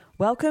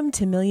Welcome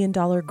to Million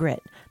Dollar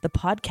Grit, the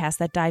podcast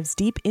that dives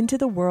deep into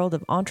the world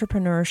of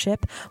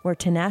entrepreneurship where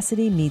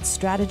tenacity meets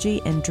strategy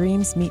and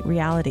dreams meet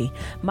reality.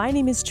 My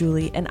name is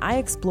Julie, and I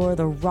explore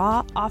the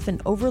raw,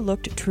 often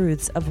overlooked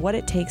truths of what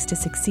it takes to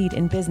succeed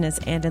in business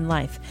and in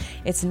life.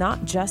 It's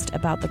not just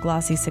about the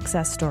glossy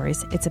success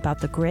stories, it's about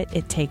the grit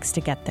it takes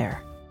to get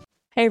there.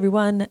 Hey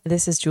everyone,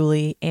 this is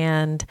Julie,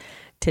 and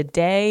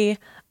today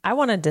I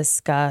want to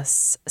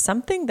discuss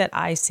something that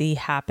I see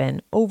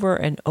happen over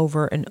and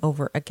over and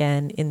over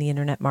again in the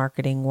internet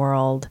marketing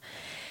world.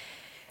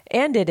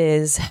 And it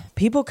is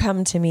people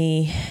come to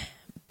me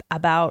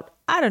about,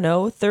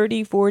 $30,000,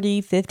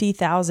 $40,000,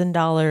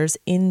 $50,000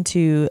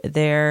 into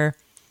their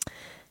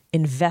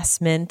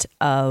investment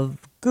of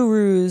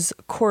gurus,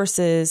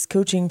 courses,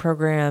 coaching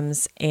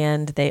programs,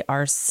 and they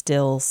are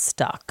still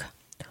stuck.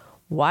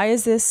 Why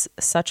is this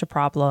such a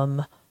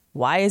problem?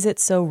 Why is it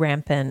so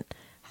rampant?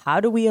 How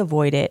do we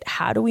avoid it?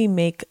 How do we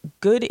make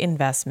good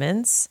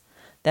investments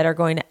that are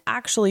going to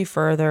actually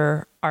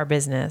further our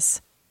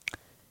business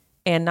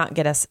and not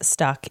get us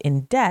stuck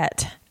in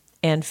debt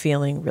and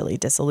feeling really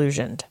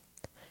disillusioned?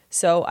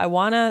 So I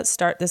want to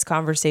start this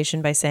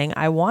conversation by saying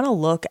I want to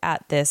look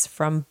at this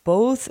from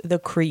both the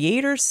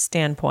creator's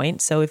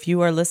standpoint. So if you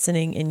are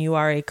listening and you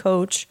are a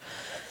coach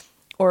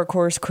or a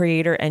course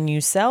creator and you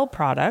sell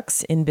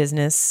products in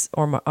business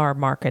or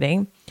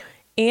marketing,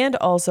 and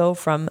also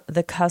from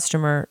the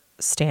customer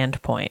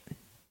standpoint.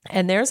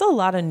 And there's a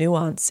lot of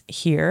nuance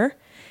here.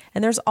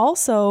 And there's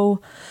also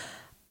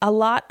a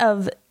lot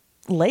of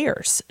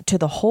layers to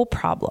the whole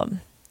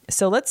problem.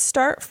 So let's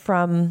start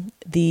from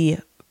the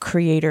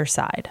creator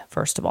side,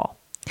 first of all.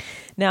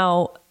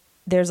 Now,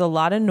 there's a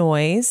lot of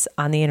noise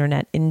on the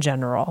internet in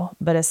general,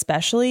 but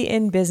especially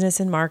in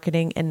business and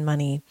marketing and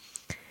money,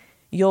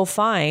 you'll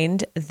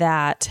find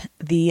that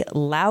the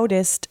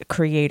loudest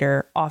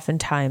creator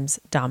oftentimes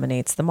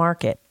dominates the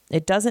market.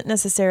 It doesn't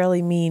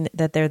necessarily mean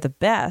that they're the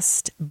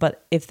best,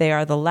 but if they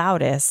are the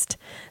loudest,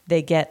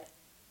 they get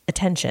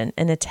attention,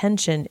 and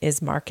attention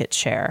is market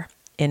share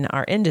in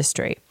our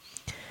industry.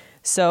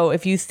 So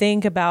if you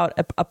think about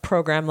a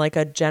program like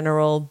a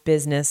general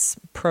business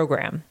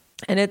program,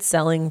 and it's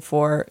selling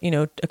for,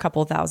 a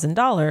couple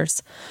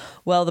 $1,000s,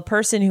 well, the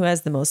person who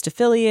has the most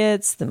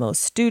affiliates, the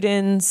most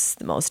students,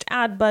 the most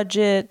ad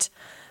budget,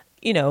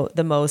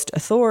 the most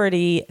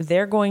authority,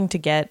 they're going to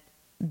get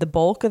the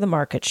bulk of the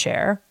market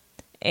share.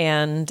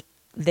 And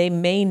they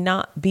may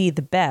not be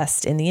the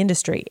best in the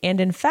industry. And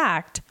in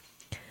fact,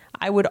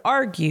 I would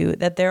argue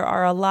that there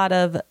are a lot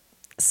of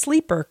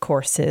sleeper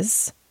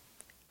courses,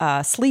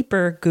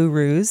 sleeper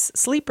gurus,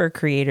 sleeper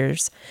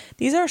creators.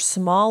 These are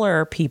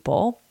smaller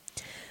people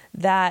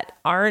that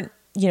aren't,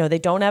 they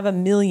don't have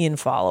 1 million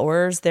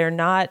followers. They're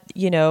not,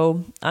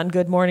 on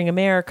Good Morning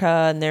America,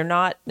 and they're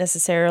not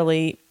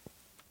necessarily,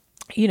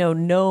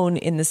 known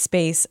in the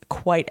space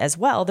quite as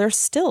well. They're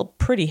still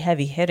pretty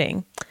heavy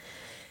hitting.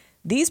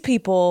 These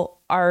people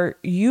are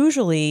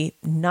usually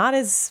not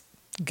as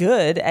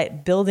good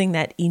at building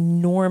that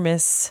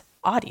enormous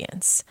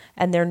audience,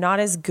 and they're not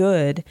as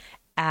good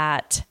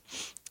at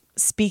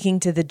speaking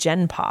to the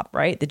gen pop,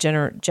 right? The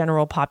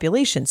general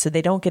population. So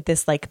they don't get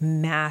this like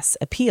mass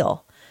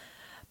appeal.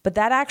 But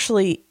that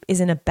actually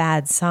isn't a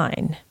bad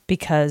sign,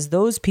 because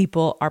those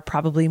people are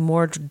probably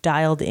more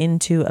dialed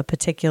into a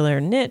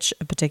particular niche,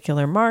 a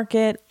particular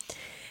market,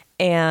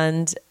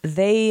 and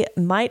they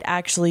might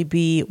actually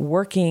be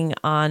working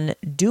on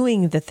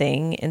doing the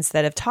thing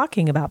instead of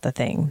talking about the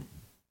thing.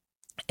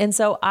 And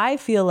so I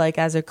feel like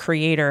as a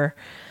creator,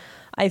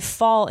 I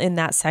fall in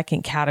that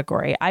second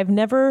category. I've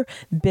never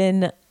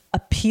been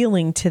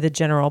appealing to the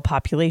general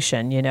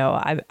population.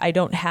 I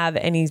don't have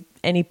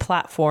any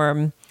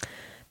platform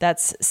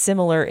that's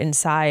similar in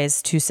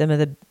size to some of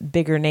the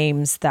bigger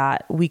names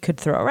that we could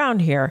throw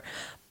around here.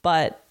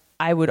 But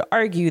I would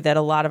argue that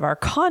a lot of our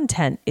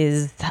content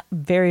is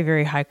very,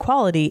 very high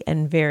quality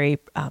and very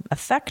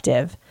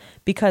effective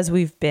because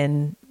we've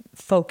been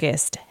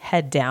focused,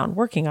 head down,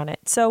 working on it.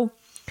 So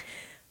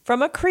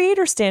from a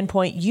creator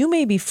standpoint, you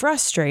may be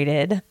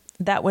frustrated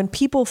that when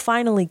people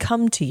finally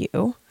come to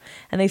you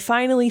and they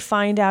finally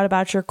find out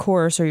about your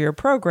course or your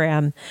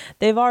program,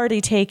 they've already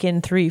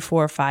taken 3,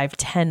 4, 5,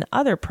 10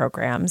 other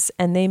programs,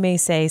 and they may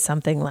say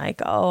something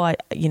like,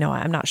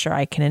 I'm not sure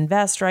I can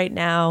invest right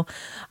now.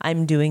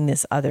 I'm doing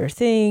this other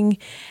thing.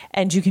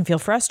 And you can feel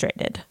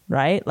frustrated,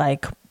 right?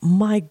 Like,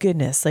 my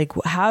goodness, like,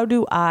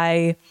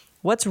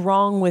 what's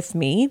wrong with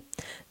me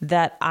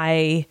that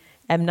I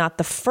am not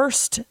the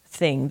first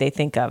thing they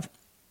think of?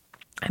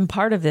 And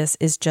part of this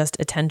is just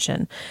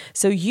attention.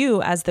 So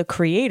you, as the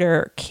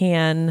creator,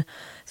 can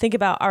think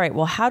about, all right,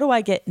 well, how do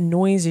I get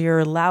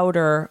noisier,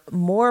 louder,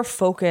 more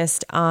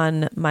focused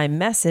on my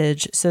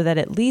message so that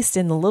at least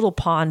in the little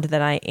pond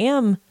that I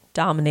am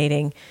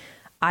dominating,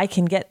 I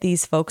can get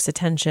these folks'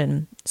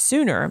 attention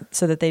sooner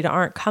so that they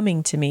aren't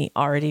coming to me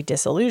already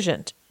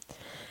disillusioned.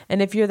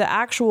 And if you're the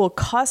actual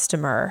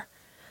customer,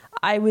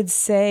 I would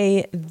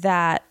say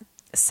that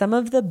some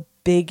of the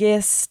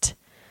biggest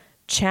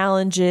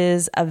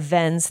challenges,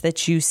 events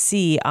that you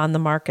see on the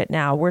market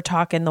now, we're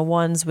talking the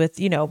ones with,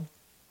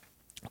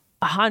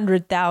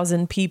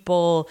 100,000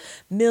 people,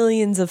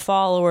 millions of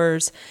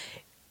followers.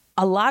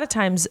 A lot of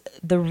times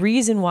the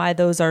reason why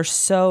those are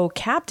so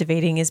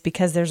captivating is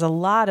because there's a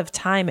lot of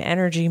time,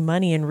 energy,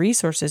 money, and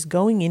resources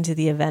going into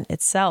the event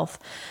itself.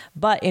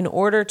 But in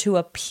order to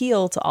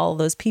appeal to all of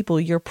those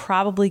people, you're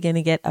probably going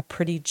to get a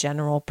pretty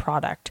general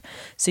product.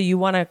 So you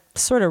want to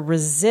sort of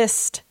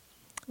resist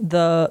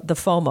the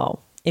FOMO,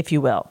 if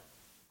you will.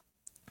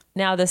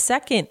 Now, the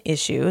second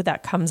issue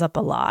that comes up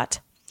a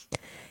lot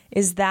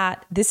is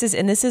that this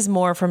is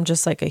more from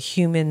just like a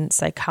human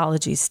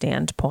psychology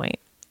standpoint.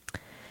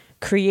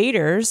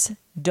 Creators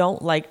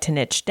don't like to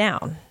niche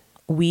down.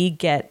 We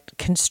get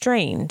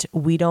constrained.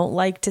 We don't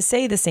like to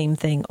say the same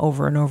thing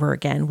over and over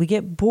again. We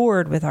get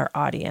bored with our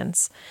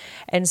audience.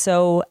 And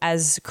so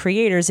as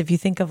creators, if you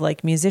think of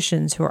like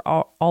musicians who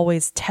are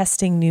always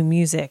testing new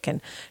music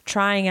and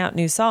trying out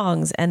new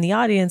songs, and the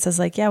audience is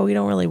like, yeah, we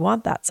don't really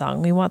want that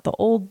song. We want the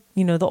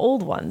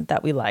old one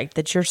that we liked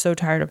that you're so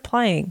tired of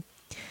playing.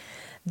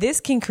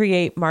 This can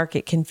create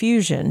market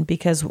confusion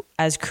because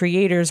as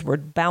creators, we're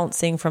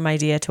bouncing from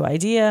idea to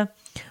idea.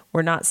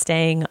 We're not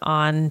staying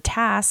on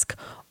task,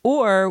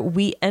 or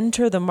we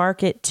enter the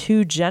market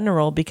too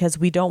general because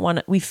we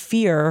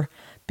fear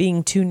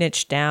being too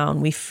niched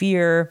down. We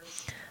fear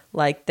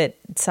like that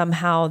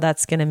somehow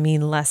that's going to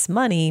mean less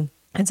money.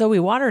 And so we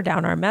water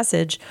down our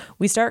message.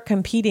 We start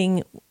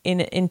competing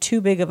in too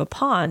big of a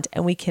pond,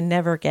 and we can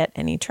never get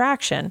any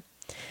traction.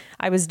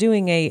 I was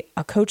doing a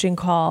coaching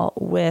call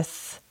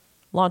with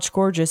Launch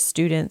Gorgeous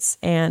students,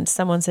 and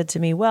someone said to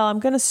me, well, I'm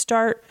going to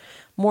start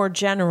more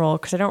general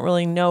because I don't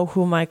really know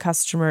who my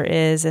customer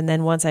is. And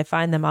then once I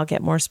find them, I'll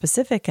get more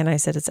specific. And I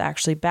said, it's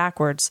actually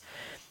backwards.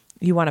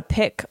 You want to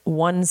pick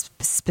one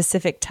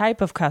specific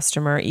type of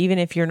customer, even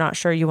if you're not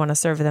sure you want to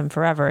serve them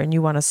forever, and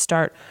you want to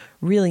start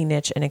really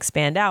niche and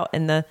expand out.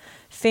 And the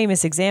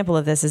famous example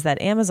of this is that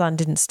Amazon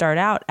didn't start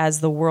out as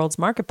the world's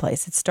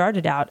marketplace. It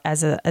started out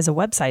as a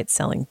website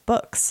selling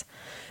books.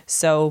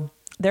 So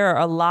there are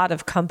a lot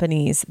of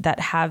companies that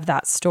have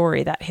that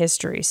story, that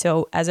history.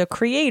 So as a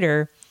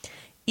creator,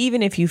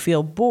 even if you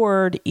feel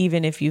bored,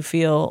 even if you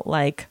feel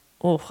like,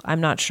 oh, I'm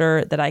not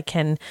sure that I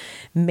can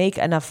make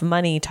enough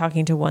money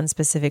talking to one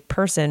specific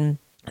person,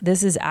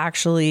 this is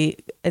actually,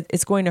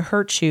 it's going to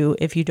hurt you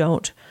if you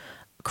don't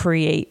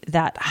create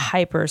that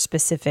hyper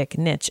specific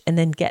niche and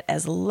then get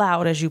as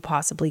loud as you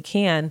possibly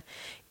can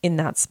in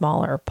that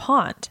smaller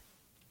pond.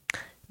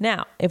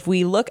 Now, if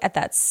we look at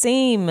that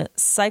same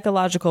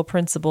psychological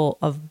principle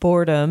of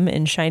boredom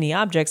and shiny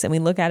objects, and we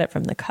look at it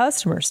from the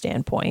customer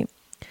standpoint,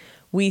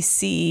 we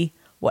see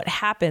what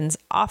happens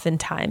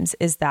oftentimes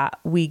is that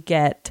we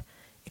get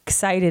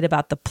excited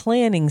about the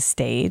planning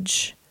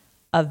stage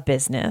of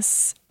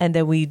business, and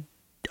then we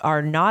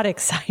are not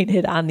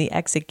excited on the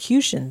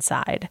execution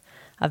side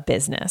of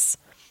business.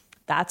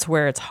 That's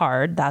where it's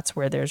hard. That's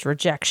where there's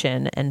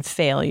rejection and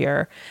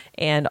failure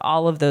and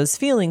all of those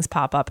feelings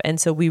pop up.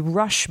 And so we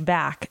rush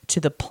back to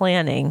the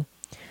planning,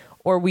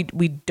 or we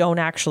don't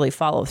actually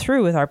follow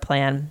through with our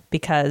plan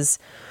because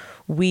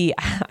I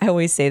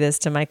always say this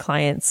to my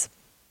clients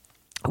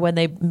when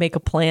they make a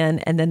plan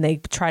and then they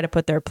try to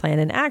put their plan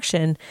in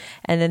action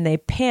and then they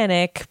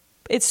panic.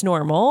 It's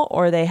normal,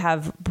 or they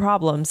have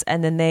problems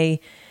and then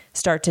they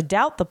start to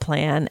doubt the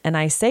plan. And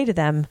I say to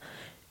them,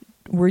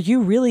 were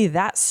you really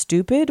that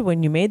stupid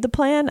when you made the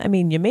plan? I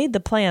mean, you made the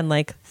plan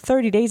like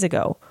 30 days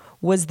ago.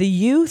 Was the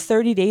you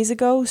 30 days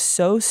ago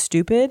so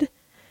stupid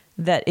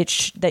that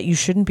that you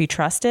shouldn't be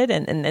trusted?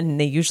 And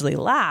they usually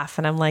laugh.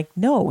 And I'm like,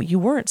 no, you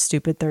weren't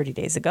stupid 30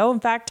 days ago. In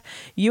fact,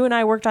 you and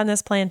I worked on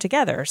this plan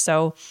together.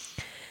 So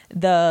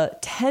the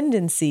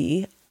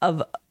tendency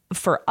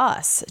for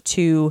us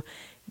to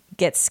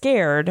get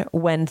scared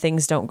when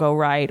things don't go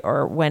right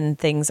or when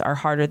things are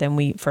harder than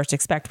we first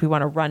expect, we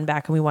want to run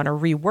back and we want to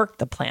rework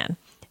the plan.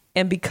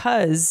 And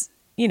because,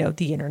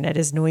 the internet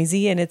is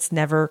noisy and it's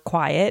never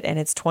quiet and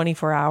it's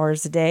 24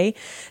 hours a day,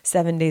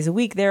 7 days a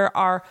week, there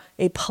are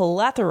a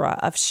plethora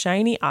of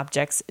shiny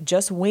objects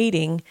just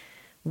waiting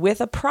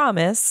with a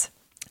promise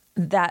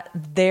that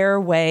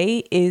their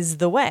way is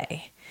the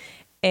way.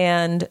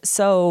 And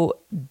so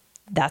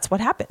that's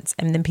what happens.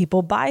 And then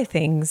people buy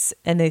things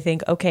and they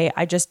think, okay,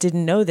 I just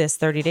didn't know this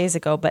 30 days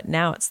ago, but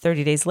now it's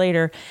 30 days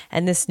later.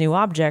 And this new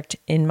object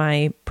in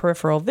my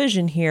peripheral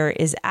vision here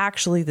is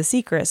actually the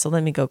secret. So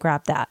let me go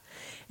grab that.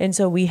 And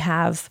so we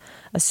have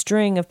a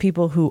string of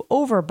people who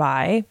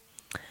overbuy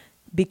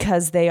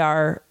because they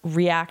are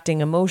reacting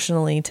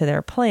emotionally to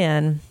their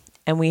plan.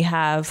 And we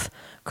have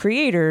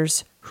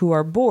creators who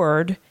are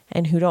bored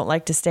and who don't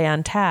like to stay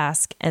on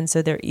task. And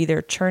so they're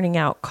either churning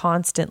out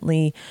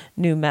constantly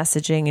new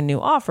messaging and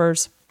new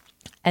offers.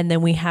 And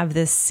then we have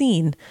this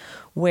scene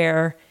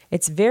where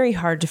it's very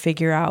hard to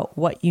figure out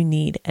what you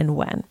need and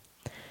when.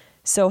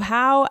 So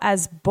how,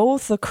 as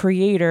both the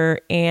creator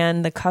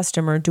and the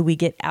customer, do we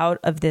get out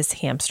of this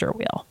hamster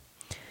wheel?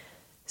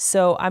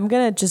 So I'm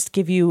going to just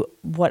give you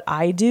what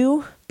I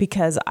do,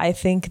 because I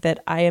think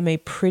that I am a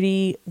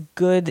pretty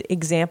good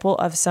example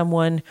of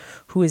someone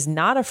who is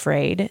not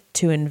afraid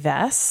to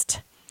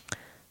invest,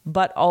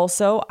 but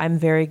also I'm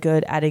very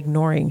good at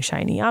ignoring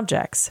shiny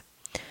objects.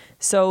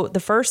 So the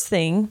first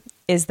thing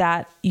is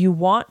that you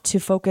want to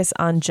focus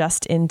on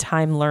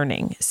just-in-time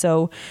learning.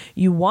 So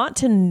you want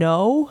to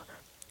know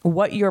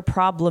what your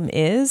problem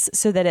is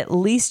so that at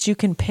least you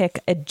can pick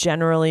a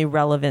generally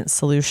relevant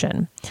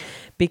solution.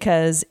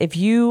 Because if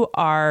you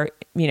are,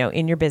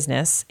 in your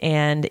business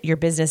and your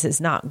business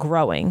is not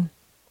growing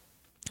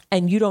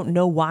and you don't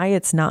know why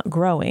it's not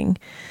growing,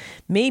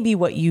 maybe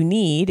what you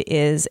need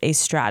is a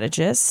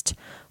strategist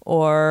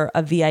or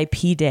a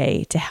VIP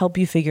day to help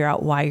you figure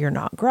out why you're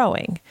not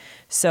growing.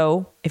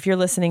 So if you're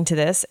listening to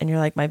this and you're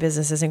like, my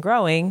business isn't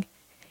growing,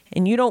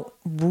 and you don't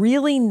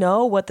really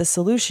know what the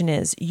solution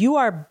is, you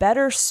are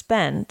better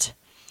spent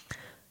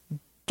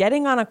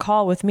getting on a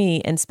call with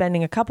me and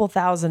spending a couple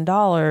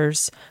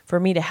 $1,000s for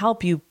me to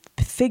help you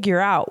figure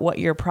out what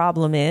your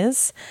problem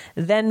is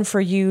than for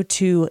you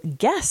to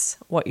guess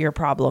what your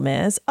problem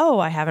is. Oh,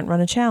 I haven't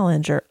run a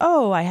challenge, or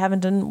oh, I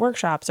haven't done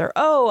workshops, or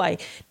oh, I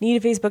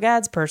need a Facebook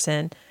ads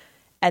person,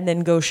 and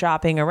then go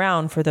shopping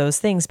around for those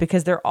things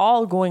because they're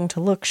all going to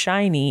look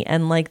shiny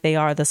and like they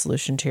are the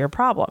solution to your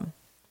problem.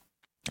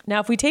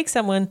 Now, if we take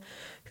someone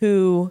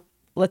who,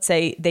 let's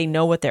say they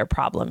know what their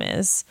problem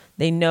is,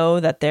 they know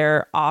that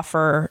their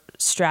offer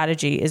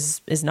strategy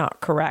is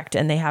not correct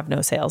and they have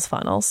no sales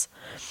funnels.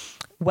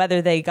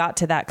 Whether they got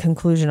to that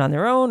conclusion on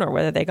their own or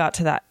whether they got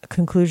to that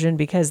conclusion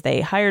because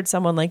they hired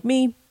someone like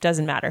me,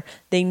 doesn't matter.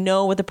 They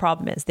know what the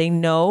problem is. They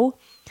know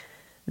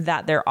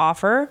that their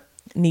offer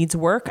needs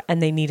work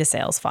and they need a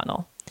sales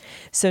funnel.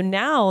 So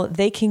now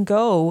they can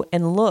go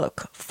and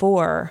look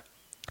for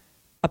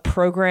a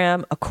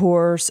program, a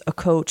course, a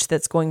coach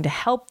that's going to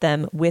help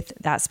them with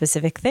that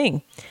specific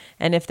thing.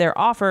 And if their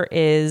offer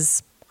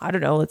is,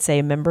 let's say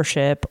a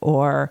membership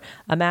or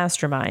a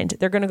mastermind,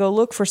 they're going to go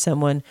look for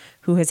someone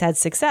who has had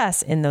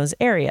success in those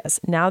areas.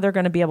 Now they're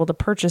going to be able to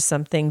purchase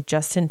something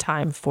just in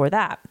time for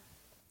that.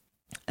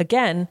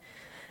 Again,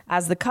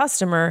 as the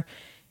customer,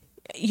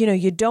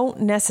 you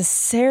don't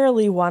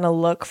necessarily want to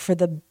look for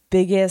the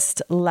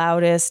biggest,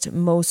 loudest,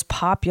 most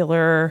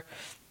popular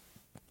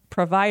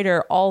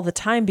provider all the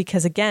time,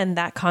 because again,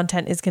 that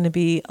content is going to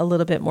be a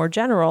little bit more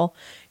general.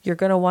 You're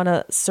going to want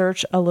to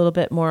search a little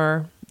bit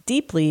more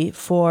deeply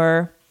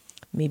for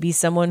maybe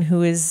someone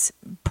who is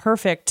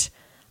perfect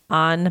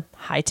on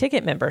high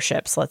ticket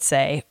memberships, let's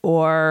say,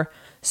 or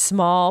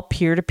small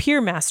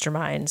peer-to-peer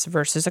masterminds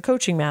versus a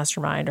coaching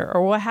mastermind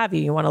or what have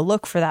you. You want to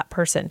look for that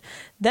person.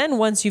 Then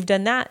once you've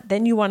done that,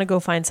 then you want to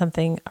go find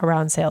something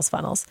around sales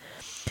funnels.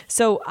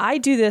 So I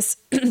do this,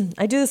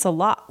 a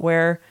lot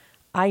where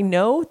I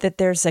know that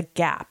there's a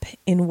gap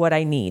in what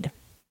I need.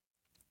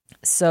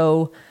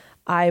 So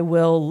I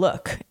will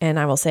look and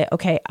I will say,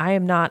 okay, I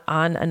am not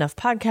on enough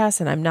podcasts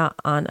and I'm not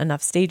on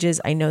enough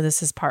stages. I know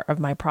this is part of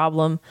my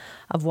problem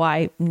of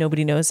why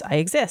nobody knows I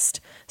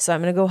exist. So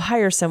I'm going to go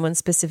hire someone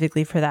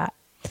specifically for that.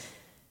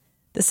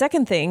 The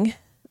second thing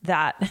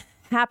that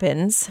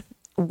happens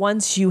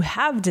once you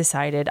have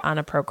decided on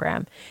a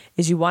program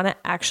is you want to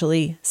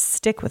actually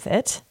stick with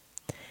it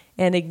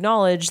and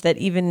acknowledge that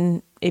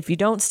even if you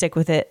don't stick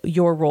with it,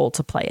 your role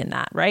to play in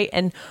that, right?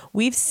 And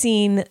we've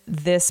seen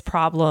this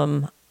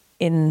problem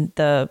in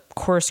the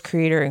course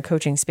creator and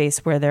coaching space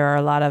where there are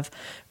a lot of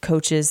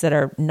coaches that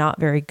are not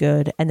very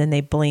good and then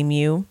they blame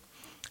you.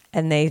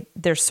 And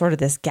there's sort of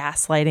this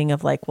gaslighting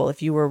of like, well,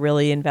 if you were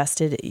really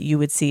invested, you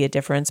would see a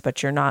difference,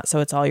 but you're not, so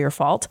it's all your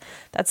fault.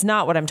 That's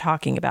not what I'm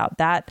talking about.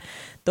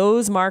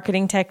 Those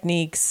marketing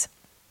techniques,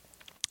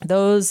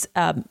 those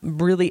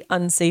really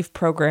unsafe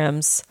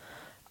programs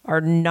are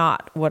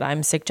not what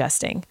I'm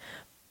suggesting.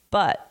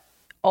 But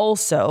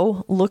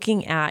also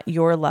looking at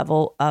your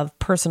level of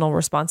personal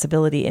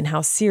responsibility and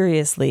how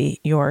seriously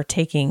you're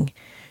taking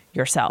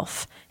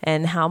yourself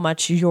and how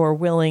much you're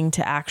willing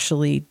to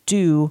actually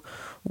do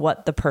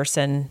what the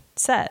person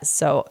says.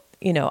 So,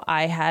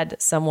 I had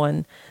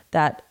someone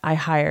that I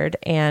hired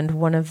and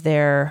one of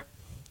their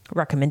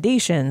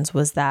recommendations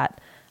was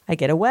that I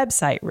get a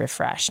website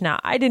refresh. Now,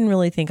 I didn't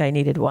really think I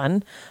needed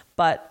one,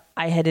 but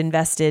I had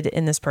invested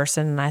in this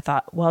person and I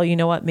thought, well, you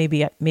know what?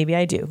 Maybe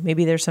I do.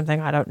 Maybe there's something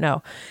I don't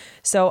know.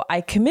 So I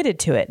committed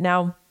to it.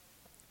 Now,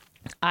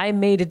 I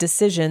made a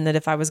decision that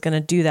if I was going to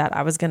do that,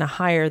 I was going to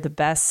hire the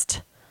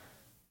best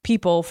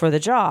people for the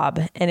job.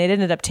 And it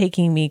ended up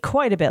taking me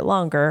quite a bit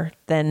longer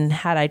than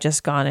had I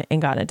just gone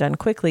and gotten it done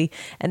quickly.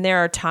 And there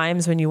are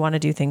times when you want to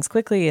do things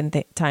quickly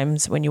and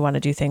times when you want to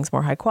do things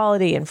more high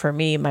quality. And for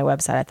me, my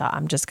website, I thought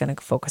I'm just going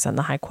to focus on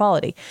the high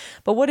quality.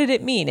 But what did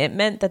it mean? It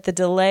meant that the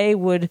delay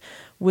would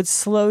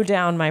slow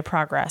down my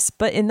progress.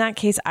 But in that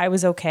case, I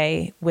was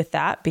okay with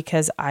that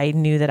because I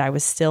knew that I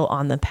was still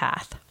on the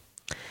path.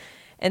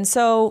 And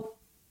so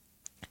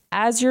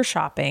as you're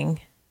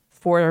shopping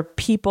for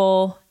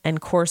people and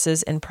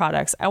courses and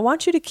products, I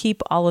want you to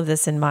keep all of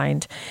this in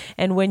mind.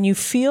 And when you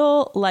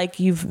feel like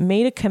you've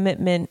made a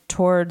commitment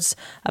towards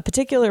a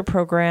particular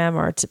program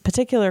or a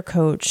particular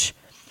coach,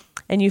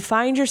 and you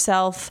find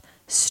yourself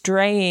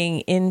straying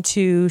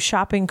into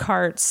shopping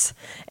carts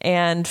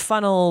and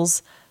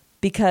funnels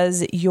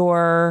because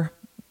you're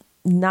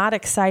not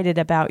excited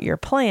about your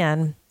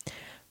plan,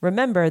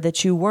 remember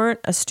that you weren't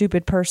a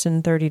stupid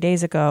person 30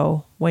 days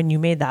ago when you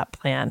made that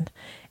plan,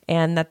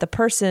 and that the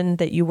person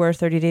that you were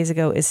 30 days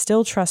ago is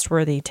still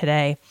trustworthy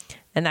today,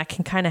 and that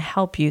can kind of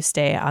help you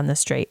stay on the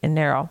straight and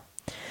narrow.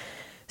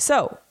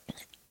 So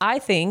I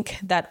think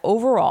that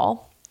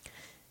overall,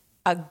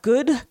 a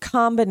good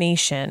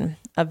combination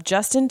of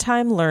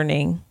just-in-time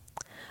learning,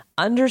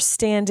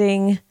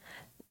 understanding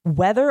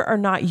whether or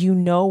not you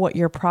know what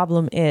your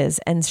problem is,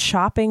 and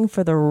shopping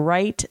for the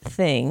right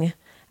thing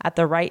at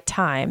the right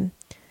time,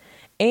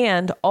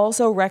 and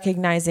also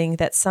recognizing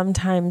that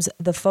sometimes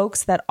the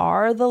folks that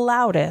are the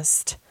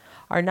loudest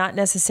are not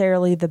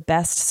necessarily the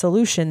best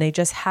solution. They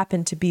just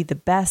happen to be the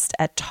best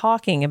at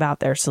talking about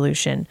their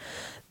solution.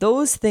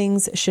 Those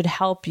things should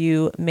help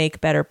you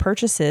make better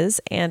purchases.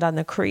 And on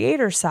the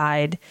creator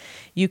side,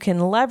 you can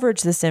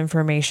leverage this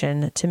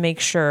information to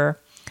make sure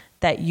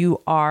that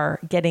you are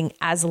getting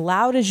as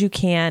loud as you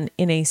can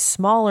in a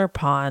smaller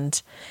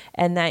pond,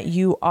 and that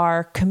you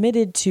are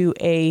committed to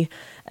a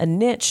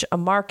niche, a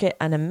market,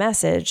 and a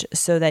message,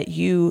 so that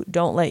you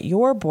don't let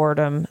your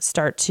boredom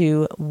start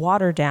to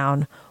water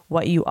down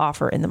what you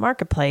offer in the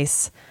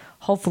marketplace.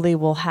 Hopefully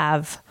we'll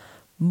have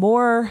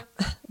more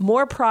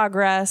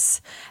progress,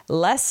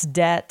 less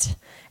debt.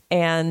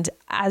 And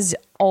as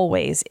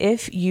always,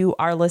 if you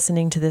are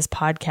listening to this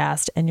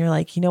podcast and you're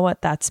like, you know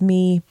what, that's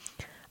me.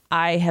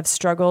 I have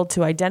struggled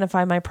to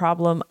identify my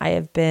problem. I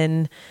have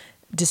been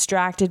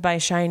distracted by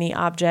shiny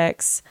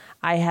objects.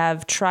 I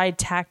have tried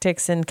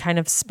tactics and kind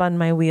of spun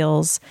my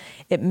wheels.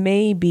 It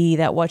may be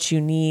that what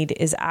you need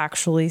is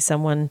actually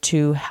someone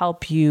to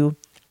help you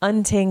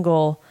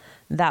untangle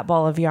that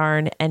ball of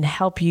yarn and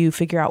help you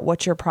figure out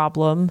what your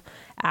problem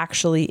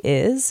actually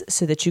is,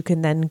 so that you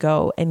can then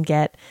go and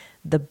get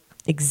the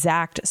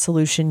exact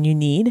solution you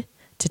need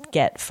to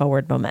get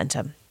forward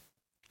momentum.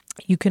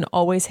 You can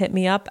always hit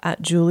me up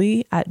at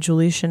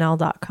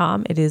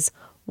julie@juliechanel.com. It is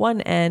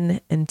 1 N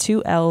and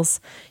 2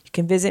 L's. You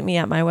can visit me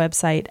at my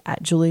website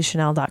at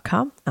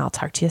juliechanel.com. I'll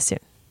talk to you soon.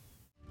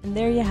 And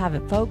there you have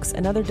it, folks.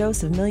 Another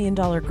dose of $1 Million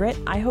Grit.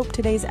 I hope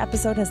today's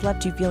episode has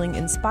left you feeling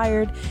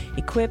inspired,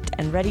 equipped,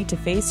 and ready to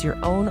face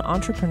your own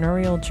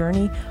entrepreneurial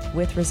journey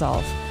with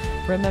resolve.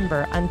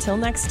 Remember, until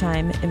next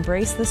time,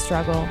 embrace the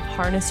struggle,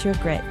 harness your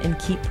grit, and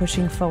keep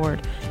pushing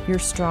forward. You're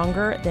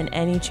stronger than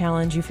any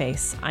challenge you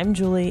face. I'm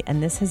Julie,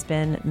 and this has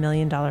been $1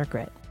 Million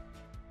Grit.